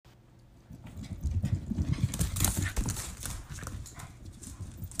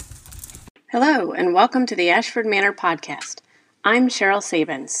Hello, and welcome to the Ashford Manor Podcast. I'm Cheryl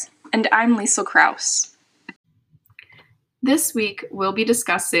Sabins. And I'm Liesl Kraus. This week, we'll be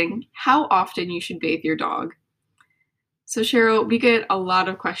discussing how often you should bathe your dog. So Cheryl, we get a lot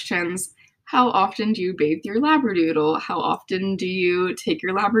of questions. How often do you bathe your Labradoodle? How often do you take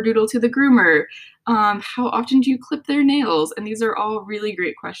your Labradoodle to the groomer? How often do you clip their nails? And these are all really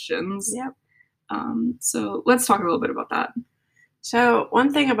great questions. Yep. So let's talk a little bit about that. So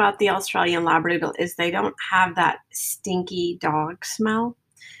one thing about the Australian Labradoodle is they don't have that stinky dog smell.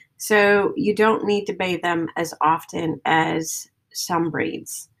 So you don't need to bathe them as often as some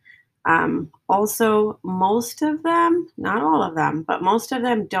breeds. Also, most of them, not all of them, but most of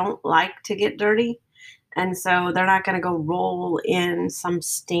them don't like to get dirty. And so they're not going to go roll in some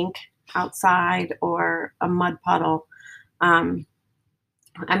stink outside or a mud puddle.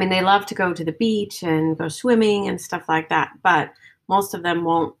 They love to go to the beach and go swimming and stuff like that, but most of them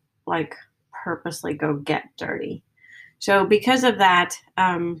won't purposely go get dirty. So because of that,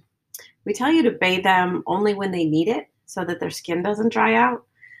 we tell you to bathe them only when they need it so that their skin doesn't dry out.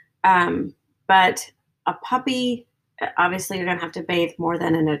 But a puppy, obviously you're going to have to bathe more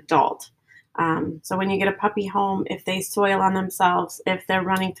than an adult. So when you get a puppy home, if they soil on themselves, if they're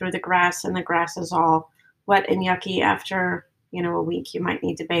running through the grass and the grass is all wet and yucky after, a week, you might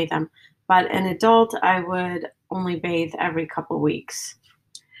need to bathe them. But an adult, I would only bathe every couple weeks.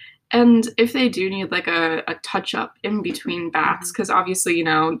 And if they do need a touch-up in between baths, because obviously,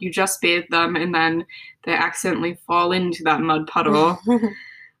 you just bathe them and then they accidentally fall into that mud puddle.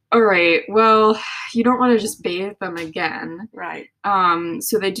 All right, well, you don't want to just bathe them again. Right.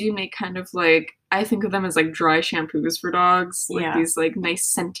 So they do make kind of I think of them as dry shampoos for dogs. These nice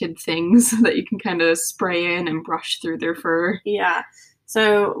scented things that you can kind of spray in and brush through their fur. Yeah.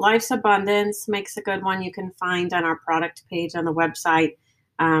 So Life's Abundance makes a good one you can find on our product page on the website.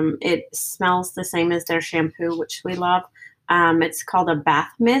 It smells the same as their shampoo, which we love. It's called a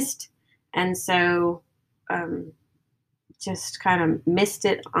bath mist. And so just kind of mist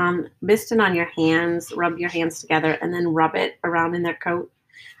it on your hands, rub your hands together, and then rub it around in their coat.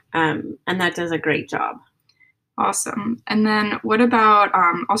 And that does a great job. Awesome. And then what about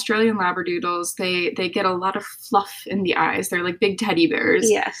Australian Labradoodles? They get a lot of fluff in the eyes. They're like big teddy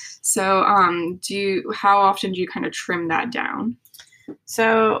bears. Yes. So how often do you kind of trim that down?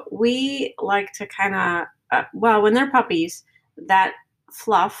 So we like to kind of, when they're puppies, that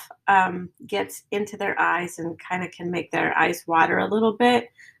fluff gets into their eyes and kind of can make their eyes water a little bit,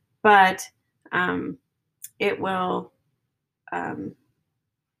 but it will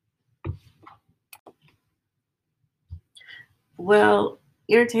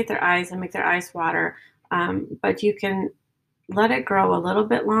irritate their eyes and make their eyes water, but you can let it grow a little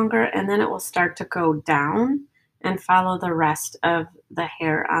bit longer and then it will start to go down and follow the rest of the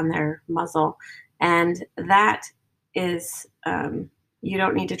hair on their muzzle. And that is, you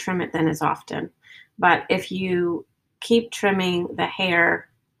don't need to trim it then as often. But if you keep trimming the hair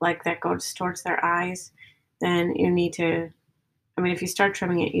that goes towards their eyes, then you need to, if you start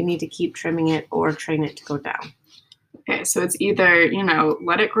trimming it, you need to keep trimming it or train it to go down. Okay, so it's either,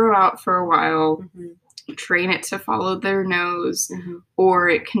 let it grow out for a while, train it to follow their nose,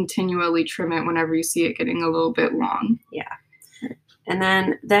 or continually trim it whenever you see it getting a little bit long. Yeah. And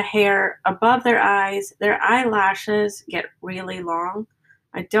then the hair above their eyes, their eyelashes get really long.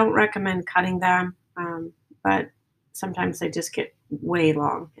 I don't recommend cutting them, but sometimes they just get way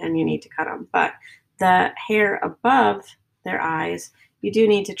long and you need to cut them. But the hair above their eyes, you do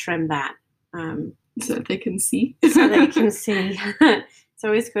need to trim that. So that they can see. So they can see. It's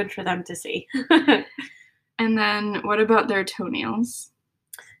always good for them to see. And then what about their toenails?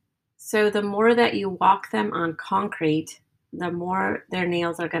 So the more that you walk them on concrete, the more their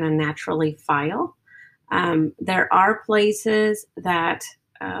nails are going to naturally file. There are places that,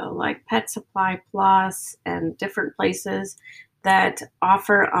 like Pet Supply Plus and different places that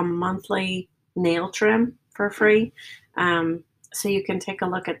offer a monthly nail trim for free. So you can take a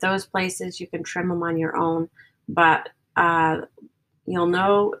look at those places. You can trim them on your own, but you'll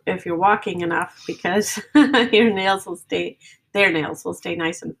know if you're walking enough because their nails will stay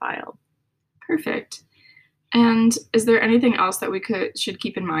nice and filed. Perfect. And is there anything else that we should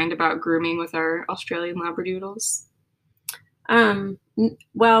keep in mind about grooming with our Australian Labradoodles?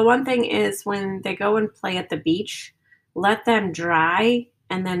 Well, one thing is when they go and play at the beach, let them dry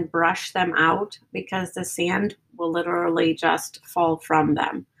and then brush them out because the sand will literally just fall from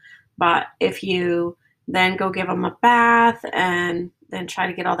them. But if you then go give them a bath and then try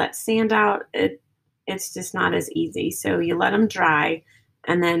to get all that sand out, it's just not as easy. So you let them dry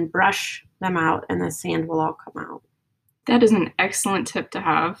and then brush them out and the sand will all come out. That is an excellent tip to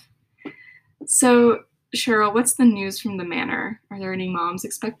have. So, Cheryl, what's the news from the manor? Are there any moms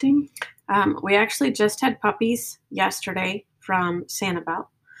expecting? We actually just had puppies yesterday from Sanibel.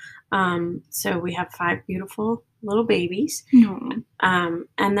 So we have 5 beautiful little babies. No.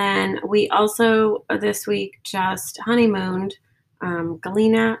 And then we also this week just honeymooned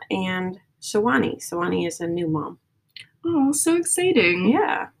Galena and Shawani. Shawani is a new mom. Oh, so exciting.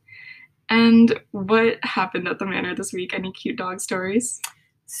 Yeah. And what happened at the manor this week? Any cute dog stories?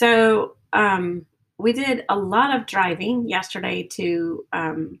 So we did a lot of driving yesterday to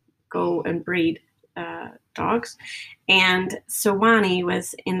go and breed dogs. And Shawani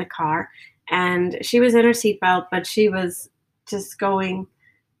was in the car, and she was in her seatbelt, but she was just going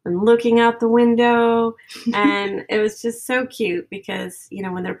and looking out the window. And it was just so cute because,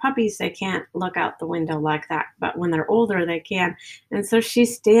 when they're puppies, they can't look out the window like that. But when they're older, they can. And so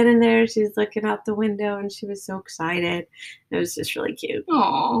she's standing there, she's looking out the window, and she was so excited. It was just really cute.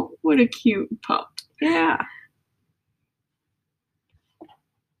 Oh, what a cute pup. Yeah.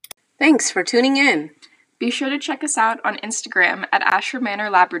 Thanks for tuning in. Be sure to check us out on Instagram at Ashford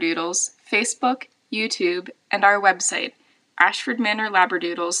Manor Labradoodles, Facebook, YouTube, and our website,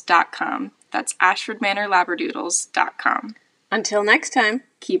 ashfordmanorlabradoodles.com. That's ashfordmanorlabradoodles.com. Until next time,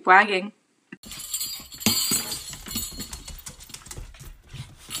 keep wagging.